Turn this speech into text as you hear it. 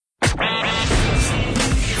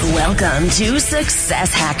Welcome to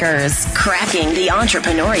Success Hackers, Cracking the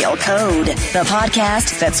Entrepreneurial Code, the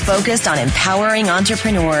podcast that's focused on empowering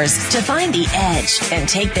entrepreneurs to find the edge and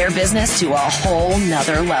take their business to a whole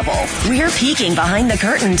nother level. We're peeking behind the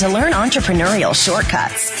curtain to learn entrepreneurial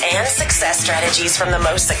shortcuts and success strategies from the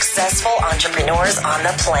most successful entrepreneurs on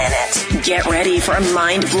the planet. Get ready for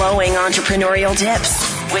mind-blowing entrepreneurial tips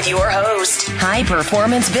with your host,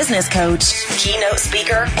 high-performance business coach, keynote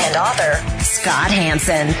speaker, and author, Scott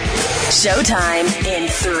Hanson. Showtime in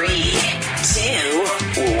 3, 2,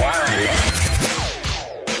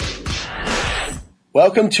 1.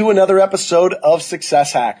 Welcome to another episode of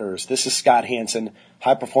Success Hackers. This is Scott Hanson,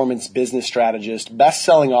 high-performance business strategist,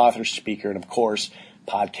 best-selling author, speaker, and of course,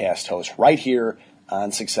 podcast host right here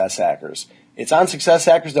on Success Hackers. It's on Success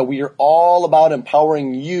Hackers that we are all about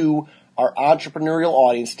empowering you, our entrepreneurial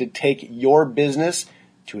audience, to take your business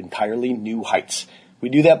to entirely new heights. We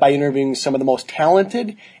do that by interviewing some of the most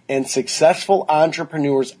talented and successful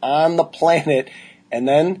entrepreneurs on the planet and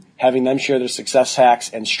then having them share their success hacks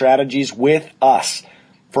and strategies with us.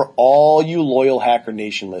 For all you loyal Hacker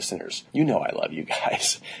Nation listeners, you know I love you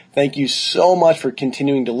guys. Thank you so much for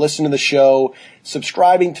continuing to listen to the show,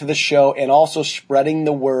 subscribing to the show, and also spreading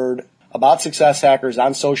the word about Success Hackers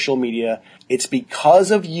on social media. It's because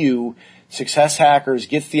of you, Success Hackers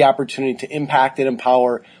gets the opportunity to impact and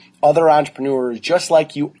empower other entrepreneurs just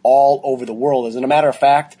like you all over the world. As a matter of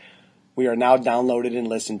fact, we are now downloaded and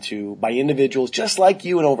listened to by individuals just like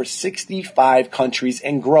you in over 65 countries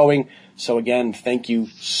and growing. So again, thank you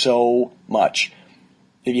so much.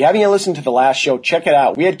 If you haven't yet listened to the last show, check it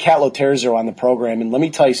out. We had Kat Loterzo on the program, and let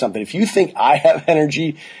me tell you something. If you think I have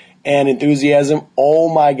energy and enthusiasm,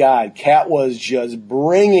 oh my God, Kat was just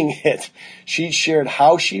bringing it. She shared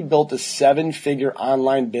how she built a 7-figure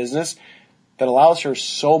online business that allows her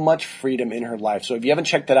so much freedom in her life. So if you haven't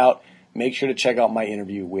checked it out, make sure to check out my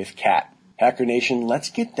interview with Kat. Hacker Nation,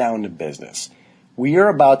 let's get down to business. We are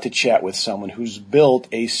about to chat with someone who's built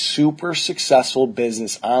a super successful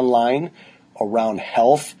business online around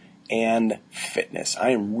health and fitness. I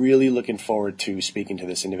am really looking forward to speaking to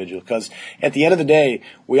this individual because at the end of the day,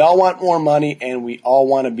 we all want more money and we all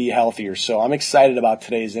want to be healthier. So I'm excited about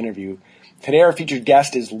today's interview. Today our featured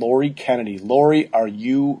guest is Lori Kennedy. Lori, are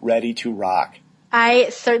you ready to rock? I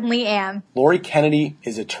certainly am. Lori Kennedy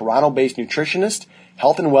is a Toronto-based nutritionist,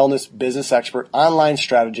 health and wellness business expert, online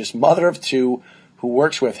strategist, mother of 2, who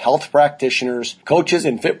works with health practitioners, coaches,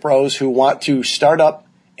 and fit pros who want to start up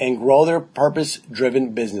and grow their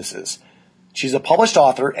purpose-driven businesses. She's a published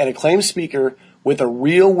author and acclaimed speaker with a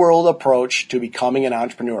real-world approach to becoming an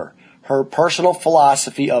entrepreneur. Her personal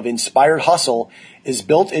philosophy of inspired hustle is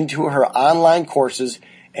built into her online courses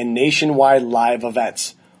and nationwide live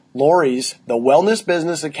events. Lori's The Wellness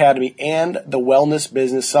Business Academy and the Wellness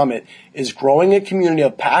Business Summit is growing a community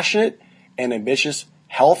of passionate and ambitious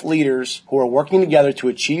health leaders who are working together to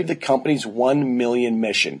achieve the company's 1 million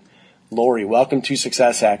mission. Lori, welcome to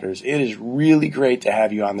Success Hackers. It is really great to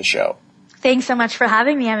have you on the show. Thanks so much for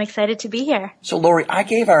having me. I'm excited to be here. So, Lori, I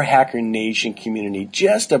gave our Hacker Nation community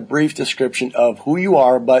just a brief description of who you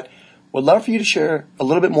are, but would love for you to share a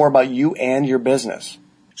little bit more about you and your business.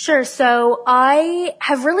 Sure. So I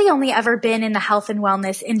have really only ever been in the health and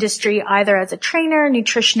wellness industry, either as a trainer,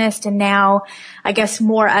 nutritionist, and now I guess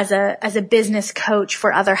more as a business coach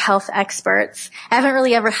for other health experts. I haven't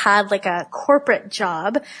really ever had like a corporate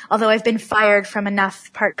job, although I've been fired from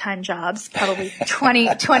enough part-time jobs, probably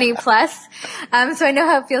 20 plus. So I know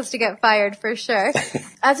how it feels to get fired for sure.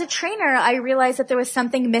 As a trainer, I realized that there was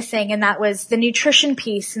something missing, and that was the nutrition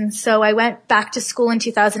piece. And so I went back to school in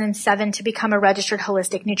 2007 to become a registered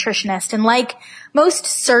holistic nutritionist. And like most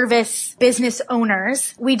service business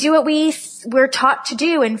owners, we do what we're taught to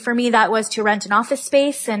do. And for me, that was to rent an office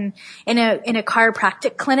space and in a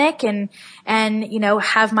chiropractic clinic and you know,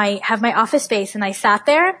 have my office space. And I sat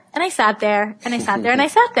there and I sat there and I sat there and I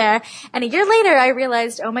sat there. And a year later, I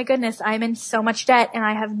realized, oh my goodness, I'm in so much debt and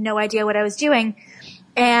I have no idea what I was doing.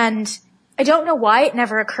 And I don't know why it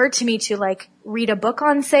never occurred to me to like read a book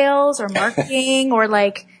on sales or marketing or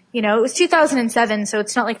like, you know, it was 2007, so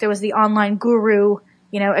it's not like there was the online guru,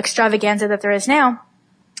 you know, extravaganza that there is now.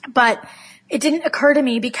 But it didn't occur to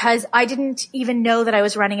me because I didn't even know that I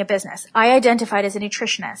was running a business. I identified as a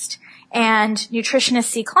nutritionist, and nutritionists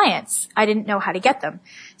see clients. I didn't know how to get them.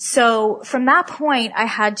 So from that point, I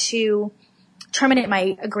had to terminate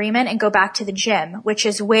my agreement and go back to the gym, which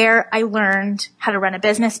is where I learned how to run a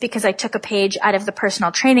business, because I took a page out of the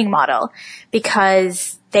personal training model,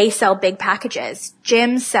 because they sell big packages.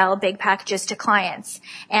 Gyms sell big packages to clients.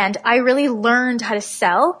 And I really learned how to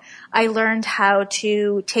sell. I learned how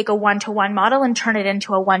to take a one-to-one model and turn it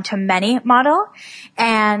into a one-to-many model.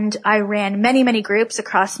 And I ran many, many groups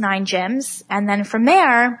across 9 gyms. And then from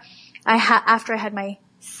there, after I had my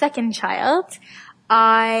second child,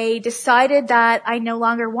 I decided that I no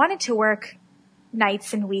longer wanted to work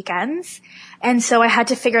nights and weekends. And so I had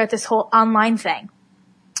to figure out this whole online thing.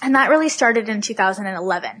 And that really started in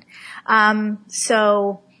 2011.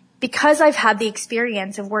 So because I've had the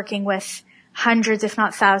experience of working with hundreds, if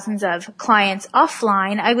not thousands of clients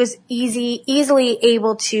offline, I was easily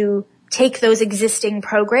able to take those existing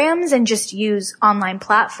programs and just use online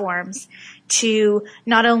platforms to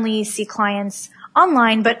not only see clients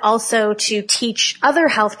online, but also to teach other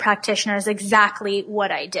health practitioners exactly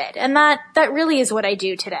what I did. And that really is what I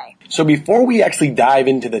do today. So before we actually dive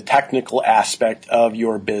into the technical aspect of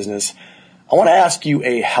your business, I want to ask you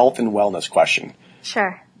a health and wellness question.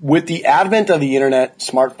 Sure. With the advent of the internet,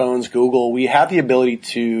 smartphones, Google, we have the ability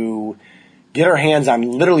to get our hands on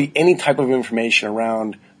literally any type of information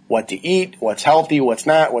around what to eat, what's healthy, what's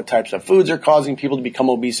not, what types of foods are causing people to become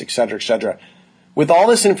obese, et cetera, et cetera. With all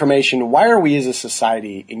this information, why are we as a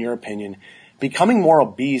society, in your opinion, becoming more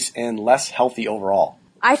obese and less healthy overall?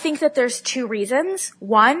 I think that there's 2 reasons.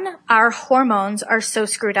 One, our hormones are so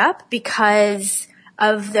screwed up because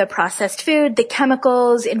of the processed food, the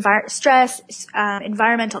chemicals, stress,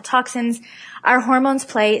 environmental toxins. Our hormones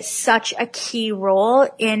play such a key role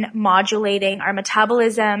in modulating our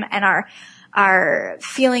metabolism and our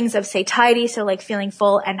feelings of satiety, so like feeling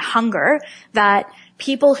full, and hunger, that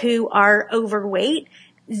people who are overweight,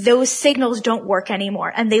 those signals don't work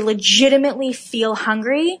anymore, and they legitimately feel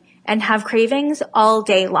hungry and have cravings all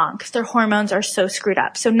day long because their hormones are so screwed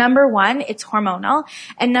up. So number 1, it's hormonal.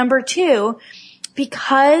 And number 2,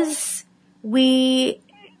 because we're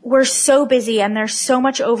so busy and there's so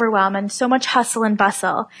much overwhelm and so much hustle and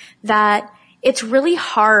bustle that it's really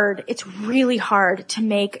hard to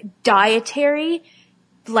make dietary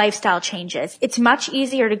lifestyle changes. It's much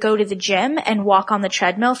easier to go to the gym and walk on the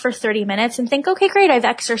treadmill for 30 minutes and think, okay, great, I've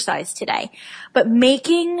exercised today. But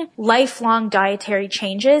making lifelong dietary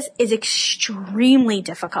changes is extremely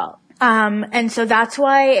difficult. And so that's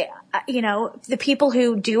why, the people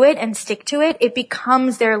who do it and stick to it, it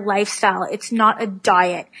becomes their lifestyle. It's not a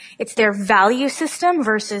diet. It's their value system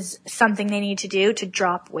versus something they need to do to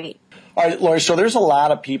drop weight. All right, Lori, so there's a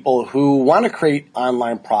lot of people who want to create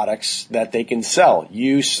online products that they can sell.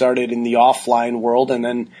 You started in the offline world and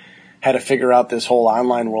then had to figure out this whole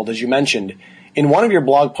online world, as you mentioned. In one of your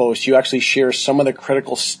blog posts, you actually share some of the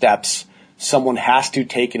critical steps someone has to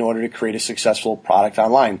take in order to create a successful product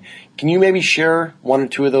online. Can you maybe share 1 or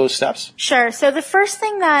 2 of those steps? Sure. So the first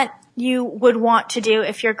thing that you would want to do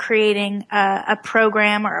if you're creating a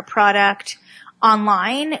program or a product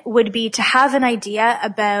online would be to have an idea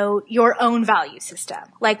about your own value system,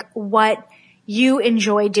 like what you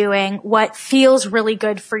enjoy doing, what feels really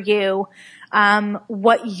good for you,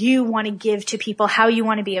 what you want to give to people, how you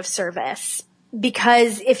want to be of service.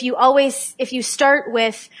 Because if you start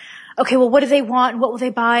with, okay, well, what do they want and what will they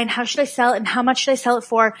buy and how should I sell it and how much should I sell it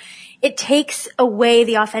for? It takes away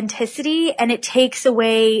the authenticity and it takes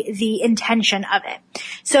away the intention of it.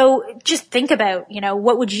 So just think about,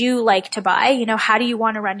 what would you like to buy? How do you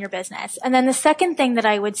want to run your business? And then the second thing that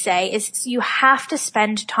I would say is you have to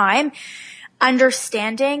spend time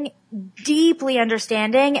deeply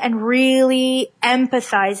understanding and really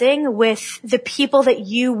empathizing with the people that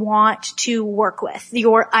you want to work with,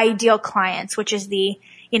 your ideal clients, which is the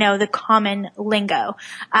common lingo,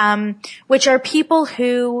 which are people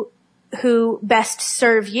who best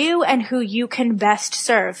serve you and who you can best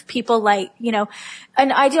serve. People like,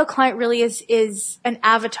 an ideal client really is an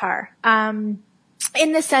avatar,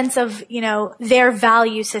 in the sense of, their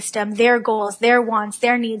value system, their goals, their wants,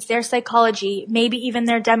 their needs, their psychology, maybe even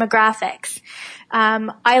their demographics.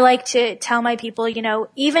 I like to tell my people,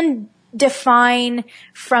 even define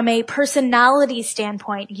from a personality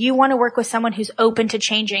standpoint, you want to work with someone who's open to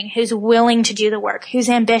changing, who's willing to do the work, who's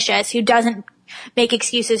ambitious, who doesn't make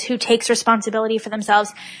excuses, who takes responsibility for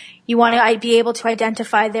themselves. You want to be able to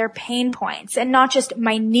identify their pain points and not just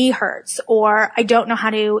my knee hurts or I don't know how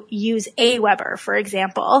to use Aweber, for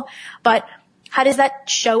example, but how does that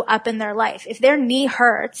show up in their life? If their knee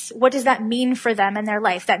hurts, what does that mean for them in their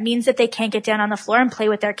life? That means that they can't get down on the floor and play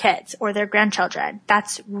with their kids or their grandchildren.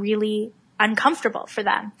 That's really uncomfortable for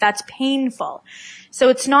them. That's painful. So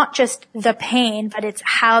it's not just the pain, but it's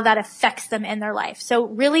how that affects them in their life. So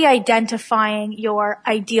really identifying your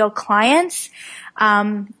ideal clients,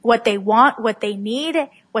 what they want, what they need,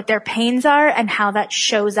 what their pains are, and how that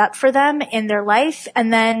shows up for them in their life.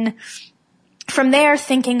 And then from there,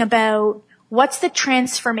 thinking about what's the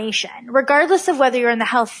transformation, regardless of whether you're in the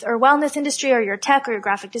health or wellness industry or you're tech or you're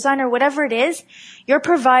graphic designer, whatever it is, you're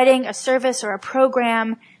providing a service or a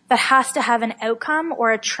program that has to have an outcome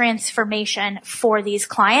or a transformation for these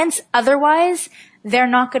clients. Otherwise, they're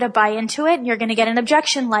not going to buy into it, and you're going to get an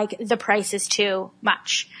objection like the price is too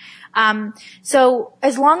much. So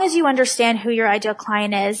as long as you understand who your ideal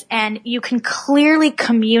client is and you can clearly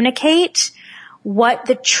communicate what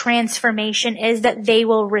the transformation is that they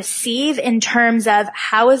will receive in terms of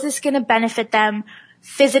how is this going to benefit them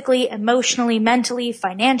physically, emotionally, mentally,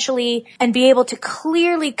 financially, and be able to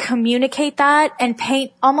clearly communicate that and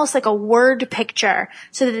paint almost like a word picture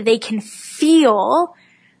so that they can feel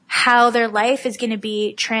how their life is going to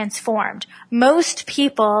be transformed. Most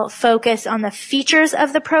people focus on the features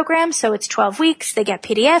of the program. So it's 12 weeks. They get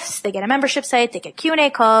PDFs. They get a membership site. They get Q&A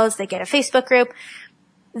calls. They get a Facebook group.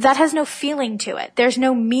 That has no feeling to it. There's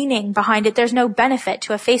no meaning behind it. There's no benefit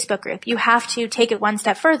to a Facebook group. You have to take it one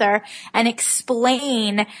step further and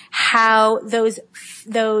explain how those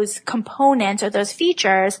components or those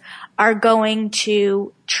features are going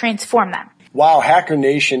to transform them. Wow, Hacker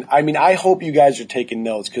Nation. I mean, I hope you guys are taking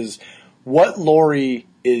notes, because what Lori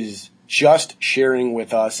is just sharing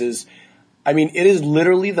with us is, I mean, it is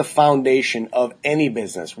literally the foundation of any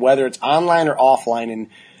business, whether it's online or offline. And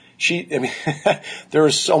there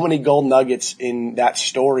are so many gold nuggets in that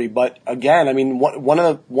story. But again, I mean, one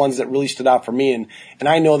of the ones that really stood out for me, and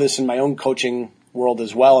I know this in my own coaching world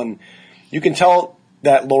as well, and you can tell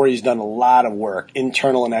that Lori's done a lot of work,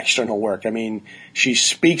 internal and external work. I mean, she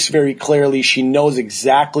speaks very clearly. She knows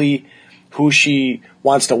exactly who she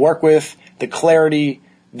wants to work with, the clarity,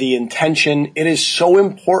 the intention. It is so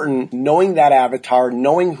important knowing that avatar,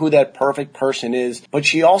 knowing who that perfect person is. But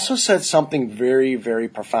she also said something very, very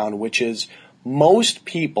profound, which is most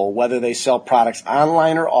people, whether they sell products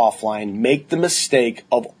online or offline, make the mistake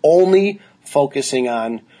of only focusing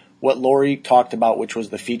on what Lori talked about, which was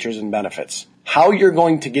the features and benefits. How you're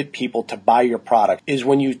going to get people to buy your product is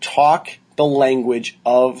when you talk the language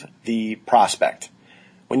of the prospect.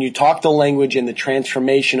 When you talk the language and the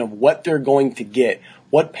transformation of what they're going to get,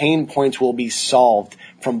 what pain points will be solved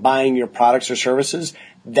from buying your products or services,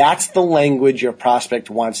 that's the language your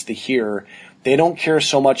prospect wants to hear. They don't care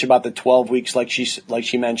so much about the 12 weeks like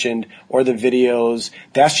she mentioned, or the videos.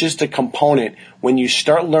 That's just a component. When you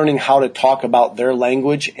start learning how to talk about their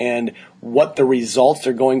language and what the results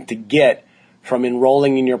they're going to get from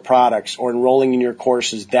enrolling in your products or enrolling in your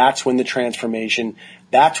courses, that's when the transformation,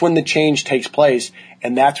 that's when the change takes place,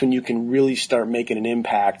 and that's when you can really start making an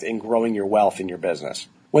impact and growing your wealth in your business.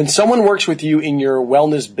 When someone works with you in your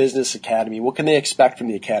Wellness Business Academy, what can they expect from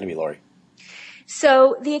the Academy, Lori?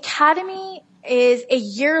 So the Academy is a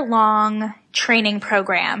year-long training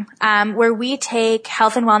program where we take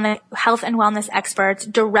health and wellness experts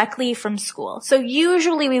directly from school. So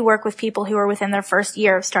usually we work with people who are within their first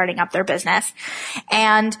year of starting up their business.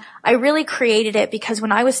 And I really created it because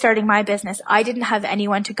when I was starting my business, I didn't have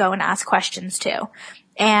anyone to go and ask questions to.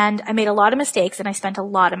 And I made a lot of mistakes and I spent a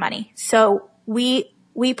lot of money. So we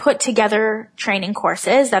put together training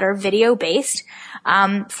courses that are video-based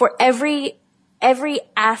for every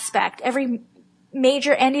aspect, every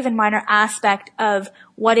major and even minor aspect of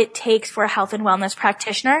what it takes for a health and wellness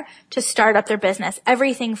practitioner to start up their business.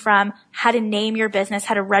 Everything from how to name your business,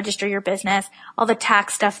 how to register your business, all the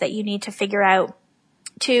tax stuff that you need to figure out,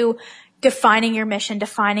 to defining your mission,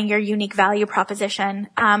 defining your unique value proposition,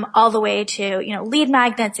 all the way to, lead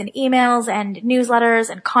magnets and emails and newsletters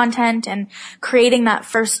and content and creating that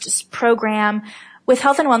first program. With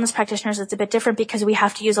health and wellness practitioners, it's a bit different because we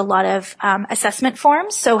have to use a lot of assessment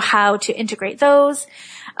forms. So how to integrate those.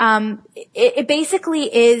 It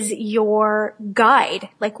basically is your guide.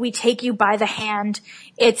 Like we take you by the hand.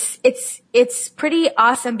 It's pretty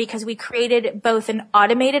awesome because we created both an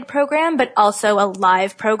automated program, but also a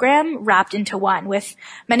live program wrapped into one with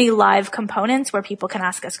many live components where people can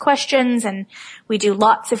ask us questions, and we do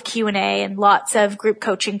lots of Q&A and lots of group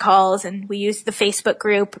coaching calls, and we use the Facebook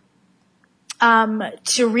group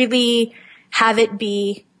to really have it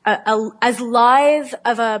be as live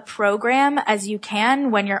of a program as you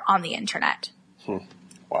can when you're on the internet.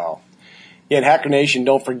 Wow. Yeah, and Hacker Nation,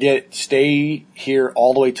 don't forget, stay here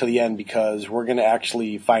all the way to the end because we're going to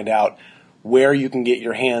actually find out where you can get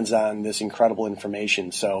your hands on this incredible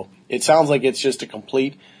information. So it sounds like it's just a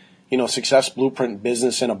complete, success blueprint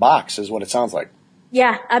business in a box is what it sounds like.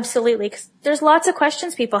 Yeah, absolutely. 'Cause there's lots of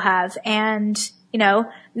questions people have. And,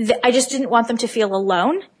 I just didn't want them to feel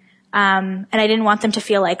alone. And I didn't want them to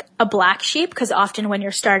feel like a black sheep, because often when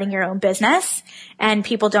you're starting your own business and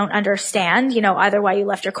people don't understand, either why you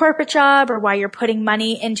left your corporate job or why you're putting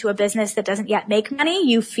money into a business that doesn't yet make money,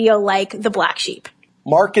 you feel like the black sheep.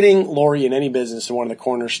 Marketing, Lori, in any business is one of the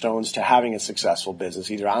cornerstones to having a successful business,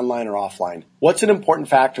 either online or offline. What's an important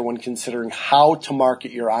factor when considering how to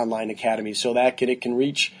market your online academy so that it can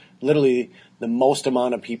reach literally the most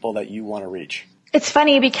amount of people that you want to reach? It's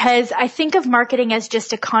funny because I think of marketing as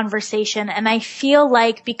just a conversation, and I feel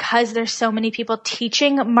like because there's so many people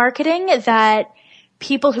teaching marketing that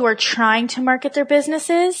people who are trying to market their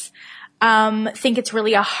businesses think it's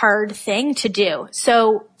really a hard thing to do.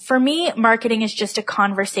 So for me, marketing is just a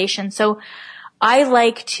conversation. So I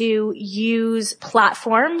like to use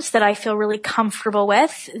platforms that I feel really comfortable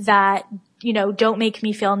with that, don't make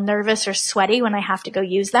me feel nervous or sweaty when I have to go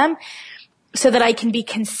use them, so that I can be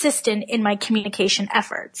consistent in my communication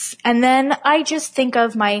efforts. And then I just think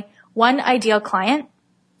of my one ideal client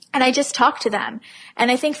and I just talk to them.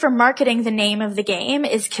 And I think for marketing, the name of the game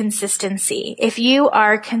is consistency. If you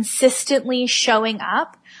are consistently showing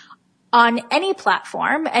up on any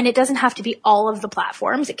platform, and it doesn't have to be all of the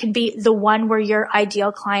platforms, it can be the one where your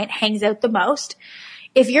ideal client hangs out the most.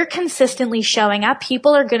 If you're consistently showing up,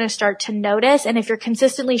 people are going to start to notice. And if you're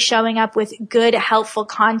consistently showing up with good, helpful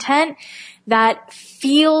content that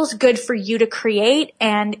feels good for you to create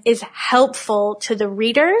and is helpful to the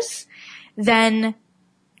readers, then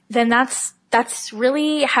that's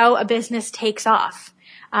really how a business takes off.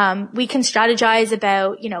 We can strategize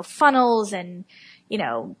about, funnels and,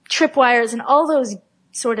 tripwires and all those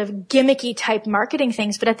sort of gimmicky type marketing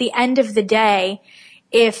things. But at the end of the day,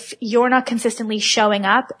 if you're not consistently showing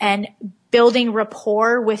up and building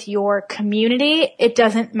rapport with your community, it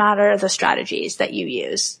doesn't matter the strategies that you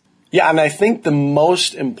use. Yeah, and I think the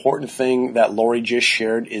most important thing that Lori just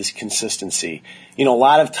shared is consistency. A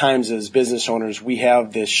lot of times as business owners, we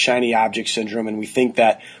have this shiny object syndrome, and we think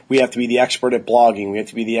that we have to be the expert at blogging, we have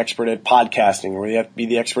to be the expert at podcasting, or we have to be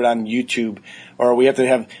the expert on YouTube, or we have to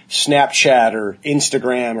have Snapchat or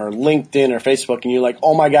Instagram or LinkedIn or Facebook, and you're like,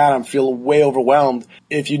 oh my God, I'm feeling way overwhelmed.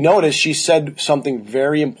 If you notice, she said something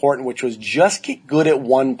very important, which was just get good at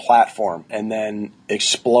one platform and then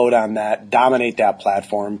explode on that, dominate that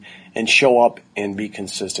platform, and show up and be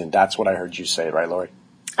consistent. That's what I heard you say, right, Lori?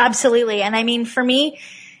 Absolutely. And I mean, for me,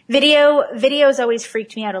 video's always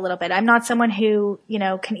freaked me out a little bit. I'm not someone who,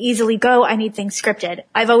 can easily go, I need things scripted.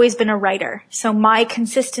 I've always been a writer. So my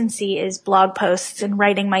consistency is blog posts and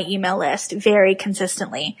writing my email list very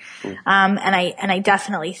consistently. And I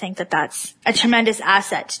definitely think that that's a tremendous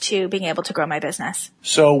asset to being able to grow my business.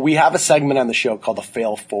 So we have a segment on the show called the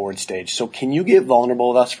Fail Forward Stage. So can you get vulnerable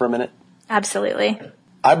with us for a minute? Absolutely.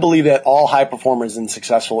 I believe that all high performers and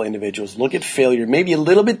successful individuals look at failure maybe a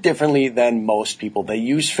little bit differently than most people. They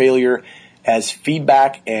use failure as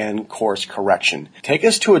feedback and course correction. Take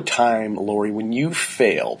us to a time, Lori, when you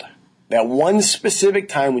failed. That one specific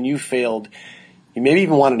time when you failed, you maybe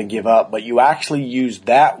even wanted to give up, but you actually used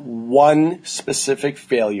that one specific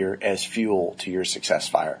failure as fuel to your success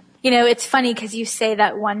fire. It's funny because you say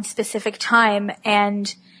that one specific time,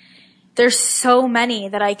 and there's so many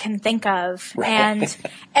that I can think of. Right.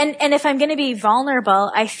 And if I'm going to be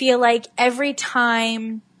vulnerable, I feel like every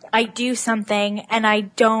time I do something and I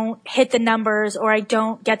don't hit the numbers or I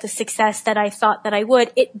don't get the success that I thought that I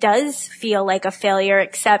would, it does feel like a failure,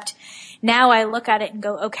 except now I look at it and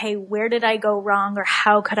go, okay, where did I go wrong, or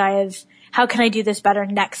how can I do this better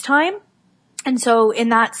next time? And so in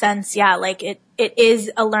that sense, yeah, like it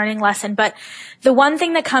is a learning lesson. But the one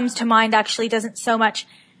thing that comes to mind actually doesn't so much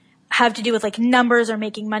have to do with like numbers or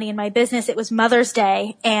making money in my business. It was Mother's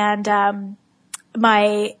Day, and I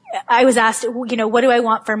was asked, what do I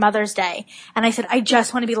want for Mother's Day? And I said, I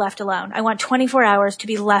just want to be left alone. I want 24 hours to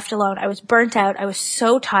be left alone. I was burnt out. I was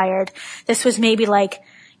so tired. This was maybe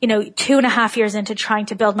 2.5 years into trying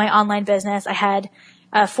to build my online business. I had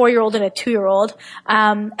a 4-year-old and a 2-year-old.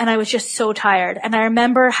 And I was just so tired. And I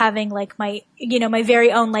remember having my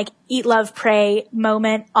very own eat, love, pray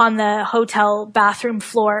moment on the hotel bathroom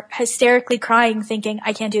floor, hysterically crying, thinking,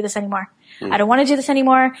 I can't do this anymore. I don't want to do this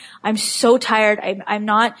anymore. I'm so tired. I'm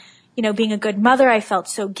not, being a good mother. I felt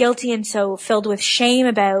so guilty and so filled with shame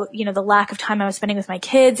about, the lack of time I was spending with my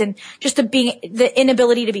kids and just the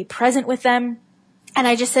inability to be present with them. And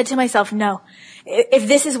I just said to myself, no, if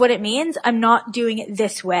this is what it means, I'm not doing it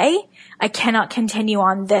this way. I cannot continue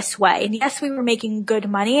on this way. And yes, we were making good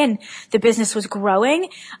money and the business was growing.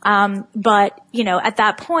 But at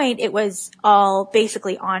that point, it was all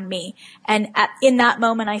basically on me. And in that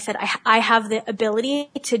moment, I said, I have the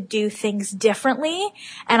ability to do things differently.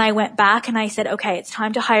 And I went back and I said, okay, it's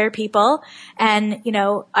time to hire people. And,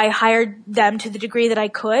 I hired them to the degree that I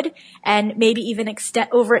could, and maybe even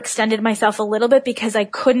overextended myself a little bit because I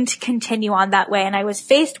couldn't continue on that way. And I was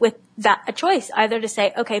faced with a choice, either to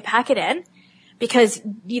say, okay, pack it in, because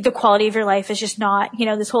the quality of your life is just not,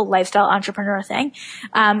 this whole lifestyle entrepreneur thing.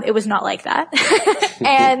 It was not like that.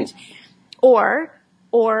 And, or,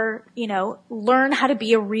 learn how to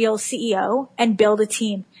be a real CEO and build a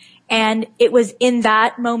team. And it was in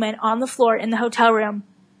that moment on the floor in the hotel room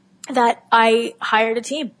that I hired a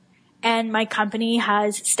team. And my company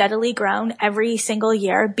has steadily grown every single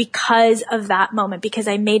year because of that moment, because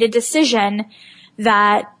I made a decision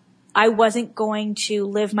that I wasn't going to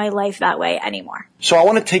live my life that way anymore. So I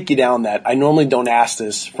want to take you down that. I normally don't ask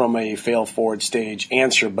this from a fail forward stage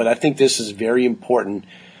answer, but I think this is very important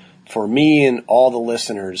for me and all the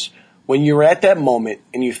listeners. When you're at that moment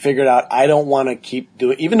and you figured out, I don't want to keep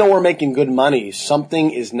doing, even though we're making good money,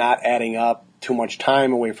 something is not adding up, too much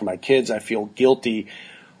time away from my kids, I feel guilty.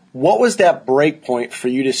 What was that break point for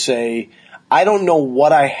you to say, I don't know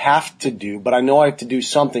what I have to do, but I know I have to do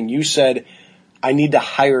something? You said, I need to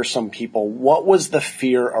hire some people. What was the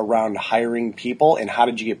fear around hiring people, and how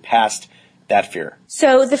did you get past that fear?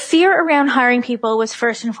 So the fear around hiring people was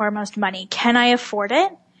first and foremost money. Can I afford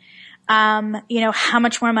it? How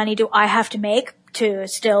much more money do I have to make to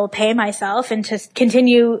still pay myself and to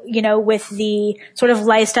continue, with the sort of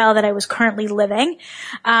lifestyle that I was currently living?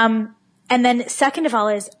 And then second of all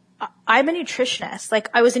is, I'm a nutritionist. Like,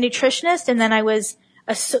 I was a nutritionist, and then I was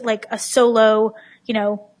a solo,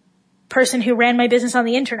 person who ran my business on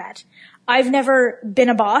the internet. I've never been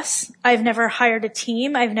a boss. I've never hired a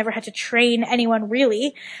team. I've never had to train anyone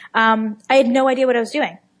really. I had no idea what I was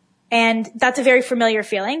doing. And that's a very familiar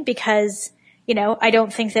feeling because, I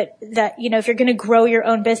don't think that, if you're going to grow your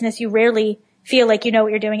own business, you rarely feel like you know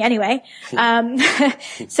what you're doing anyway.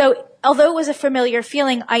 So although it was a familiar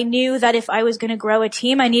feeling, I knew that if I was going to grow a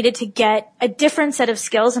team, I needed to get a different set of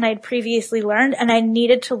skills than I had previously learned. And I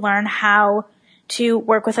needed to learn how to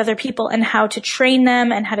work with other people and how to train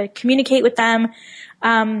them and how to communicate with them,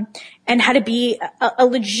 and how to be a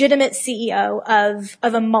legitimate CEO of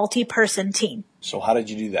a multi-person team. So how did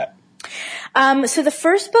you do that? So the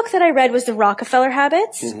first book that I read was The Rockefeller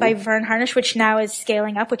Habits by Verne Harnish, which now is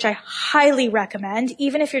scaling up, which I highly recommend.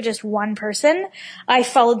 Even if you're just one person, I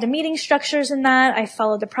followed the meeting structures in that. I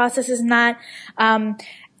followed the processes in that.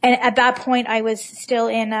 And at that point, I was still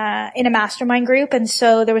in a mastermind group. And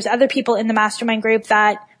so there was other people in the mastermind group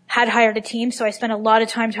that had hired a team. So I spent a lot of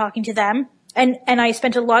time talking to them. And I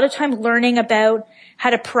spent a lot of time learning about how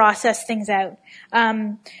to process things out.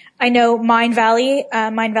 I know Mind Valley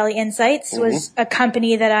Insights was a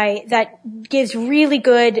company that gives really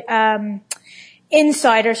good,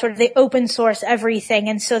 insider, sort of, they open source everything.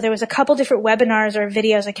 And so there was a couple different webinars or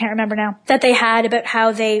videos, I can't remember now, that they had about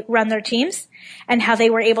how they run their teams and how they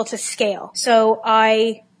were able to scale. So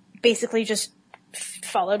I basically just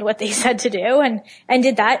followed what they said to do and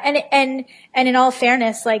did that. And in all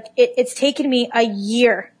fairness, like, it's taken me a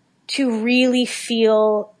year to really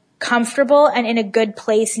feel comfortable and in a good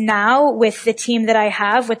place now with the team that I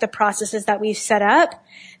have, with the processes that we've set up,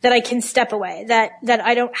 that I can step away, that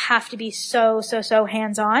I don't have to be so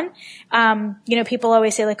hands-on. People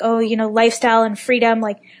always say, like, lifestyle and freedom.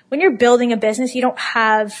 Like, when you're building a business, you don't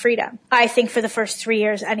have freedom, I think, for the first 3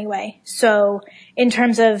 years anyway. So in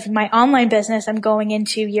terms of my online business, I'm going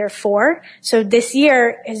into year 4. So this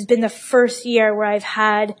year has been the first year where I've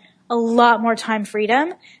had a lot more time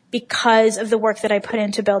freedom because of the work that I put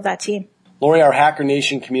in to build that team. Lori, our Hacker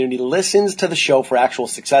Nation community listens to the show for actual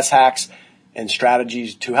success hacks and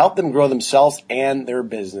strategies to help them grow themselves and their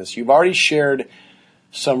business. You've already shared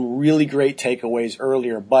some really great takeaways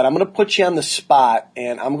earlier, but I'm going to put you on the spot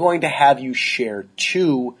and I'm going to have you share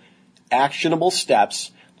 2 actionable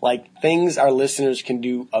steps, like things our listeners can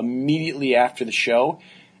do immediately after the show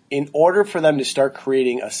in order for them to start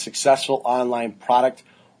creating a successful online product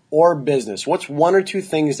or business. What's 1 or 2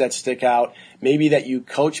 things that stick out, maybe that you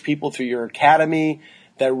coach people through your academy,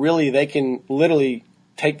 that really they can literally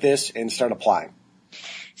take this and start applying?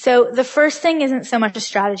 So the first thing isn't so much a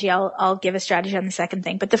strategy. I'll give a strategy on the second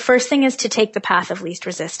thing, but the first thing is to take the path of least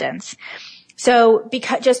resistance. So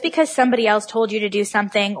just because somebody else told you to do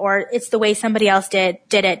something, or it's the way somebody else did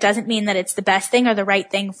it, doesn't mean that it's the best thing or the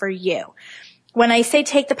right thing for you. When I say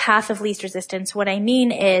take the path of least resistance, what I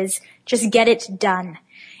mean is just get it done.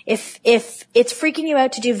 If it's freaking you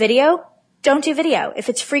out to do video, don't do video. If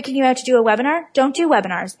it's freaking you out to do a webinar, don't do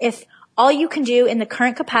webinars. If all you can do in the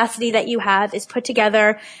current capacity that you have is put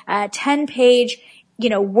together a 10-page,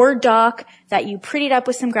 Word doc that you prettied up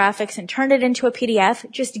with some graphics and turned it into a PDF,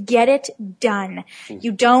 just get it done.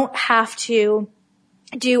 You don't have to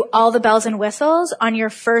do all the bells and whistles on your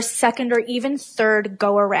first, second, or even third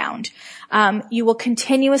go around. You will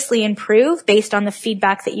continuously improve based on the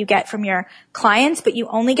feedback that you get from your clients, but you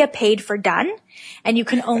only get paid for done, and you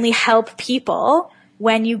can only help people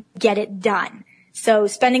when you get it done. So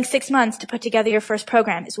spending 6 months to put together your first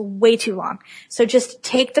program is way too long. So just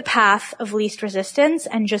take the path of least resistance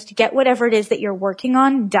and just get whatever it is that you're working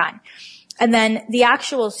on done. And then the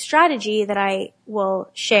actual strategy that I will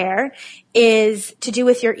share is to do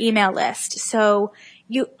with your email list. So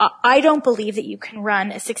I don't believe that you can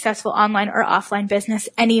run a successful online or offline business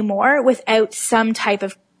anymore without some type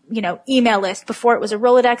of email list. Before it was a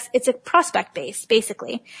Rolodex, it's a prospect base,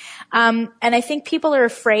 basically. And I think people are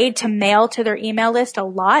afraid to mail to their email list a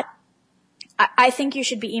lot. I think you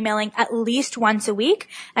should be emailing at least once a week.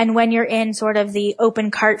 And when you're in sort of the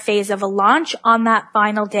open cart phase of a launch on that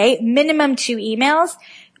final day, minimum 2 emails,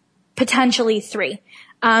 potentially 3.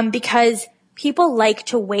 Because people like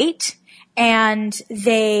to wait, and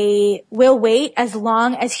they will wait as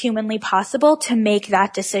long as humanly possible to make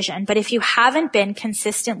that decision. But if you haven't been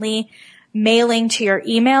consistently mailing to your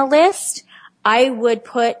email list, I would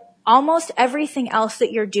put almost everything else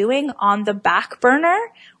that you're doing on the back burner,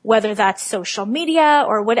 whether that's social media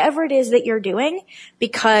or whatever it is that you're doing,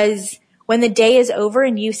 because when the day is over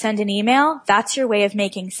and you send an email, that's your way of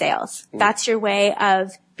making sales. That's your way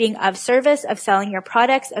of being of service, of selling your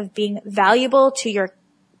products, of being valuable to your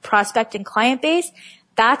prospect and client base.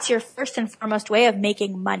 That's your first and foremost way of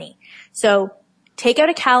making money. So take out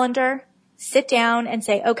a calendar, sit down and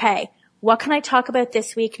say, okay, what can I talk about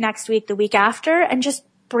this week, next week, the week after, and just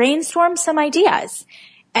brainstorm some ideas.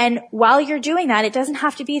 And while you're doing that, it doesn't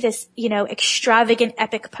have to be this, extravagant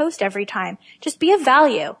epic post every time. Just be of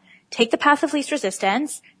value. Take the path of least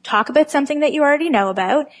resistance, talk about something that you already know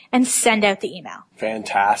about, and send out the email.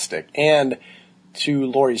 Fantastic. And to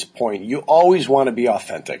Lori's point, you always want to be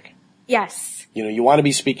authentic. Yes. You want to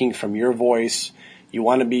be speaking from your voice. You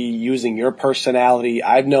want to be using your personality.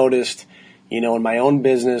 I've noticed, in my own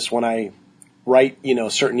business, when I write,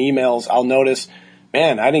 certain emails, I'll notice,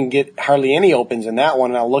 man, I didn't get hardly any opens in that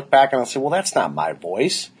one. And I'll look back and I'll say, well, that's not my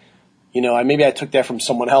voice. Maybe I took that from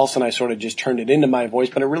someone else and I sort of just turned it into my voice,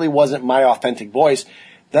 but it really wasn't my authentic voice.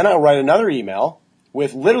 Then I'll write another email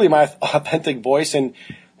with literally my authentic voice, and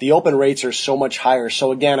the open rates are so much higher.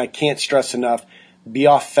 So again, I can't stress enough, be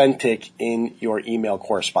authentic in your email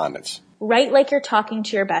correspondence. Write like you're talking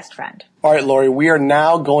to your best friend. All right, Lori, we are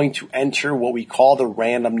now going to enter what we call the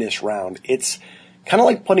randomness round. It's kind of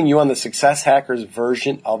like putting you on the Success Hackers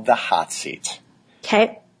version of the hot seat.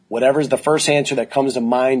 Okay. Whatever's the first answer that comes to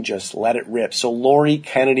mind, just let it rip. So Lori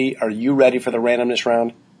Kennedy, are you ready for the randomness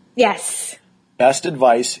round? Yes. Best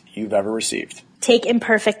advice you've ever received? Take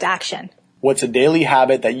imperfect action. What's a daily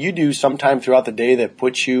habit that you do sometime throughout the day that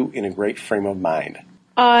puts you in a great frame of mind?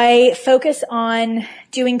 I focus on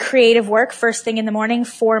doing creative work first thing in the morning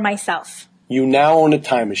for myself. You now own a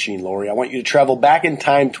time machine, Lori. I want you to travel back in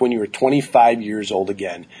time to when you were 25 years old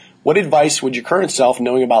again. What advice would your current self,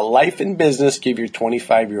 knowing about life and business, give your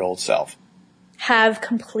 25-year-old self? Have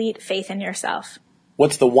complete faith in yourself.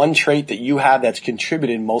 What's the one trait that you have that's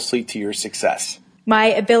contributed mostly to your success? My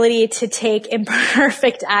ability to take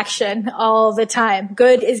imperfect action all the time.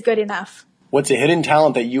 Good is good enough. What's a hidden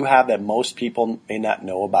talent that you have that most people may not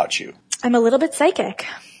know about you? I'm a little bit psychic.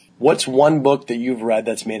 What's one book that you've read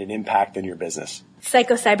that's made an impact in your business?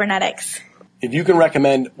 Psycho-Cybernetics. If you can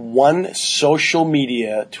recommend one social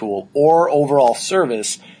media tool or overall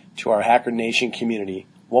service to our Hacker Nation community,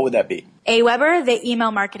 what would that be? Aweber, the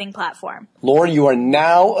email marketing platform. Lori, you are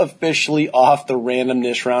now officially off the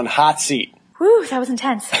randomness round hot seat. Whew, that was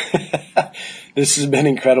intense. This has been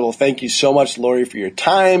incredible. Thank you so much, Lori, for your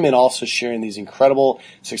time and also sharing these incredible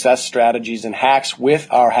success strategies and hacks with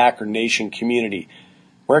our Hacker Nation community.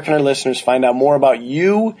 Where can our listeners find out more about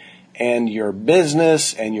you and your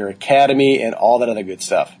business and your academy and all that other good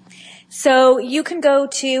stuff? So you can go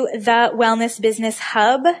to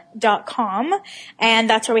thewellnessbusinesshub.com, and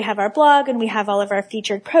that's where we have our blog and we have all of our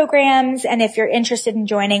featured programs. And if you're interested in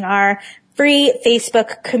joining our free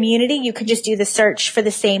Facebook community, you can just do the search for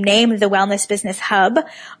the same name, The Wellness Business Hub,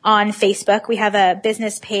 on Facebook. We have a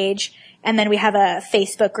business page, and then we have a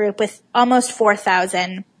Facebook group with almost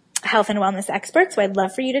 4,000 health and wellness expert. So I'd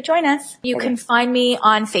love for you to join us. You can find me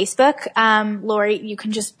on Facebook. Lori, you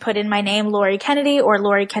can just put in my name, Lori Kennedy, or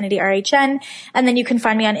Lori Kennedy RHN. And then you can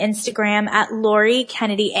find me on Instagram at Lori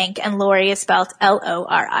Kennedy Inc. And Lori is spelled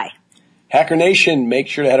Lori. Hacker Nation, make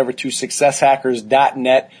sure to head over to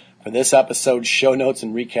successhackers.net for this episode's show notes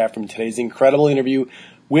and recap from today's incredible interview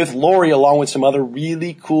with Lori, along with some other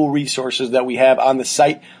really cool resources that we have on the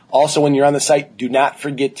site. Also, when you're on the site, do not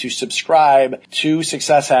forget to subscribe to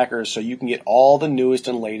Success Hackers so you can get all the newest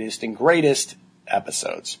and latest and greatest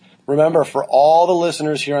episodes. Remember, for all the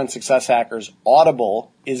listeners here on Success Hackers,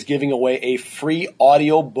 Audible is giving away a free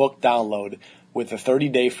audio book download with a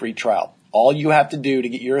 30-day free trial. All you have to do to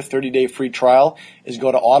get your 30-day free trial is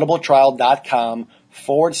go to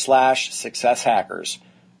audibletrial.com/Success Hackers.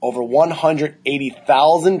 Over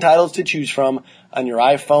 180,000 titles to choose from on your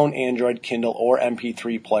iPhone, Android, Kindle, or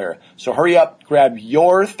MP3 player. So hurry up, grab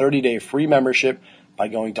your 30-day free membership by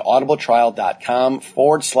going to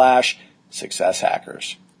audibletrial.com/Success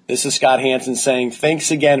Hackers. This is Scott Hanson saying thanks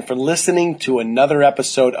again for listening to another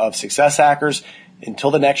episode of Success Hackers. Until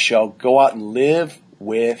the next show, go out and live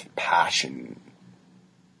with passion.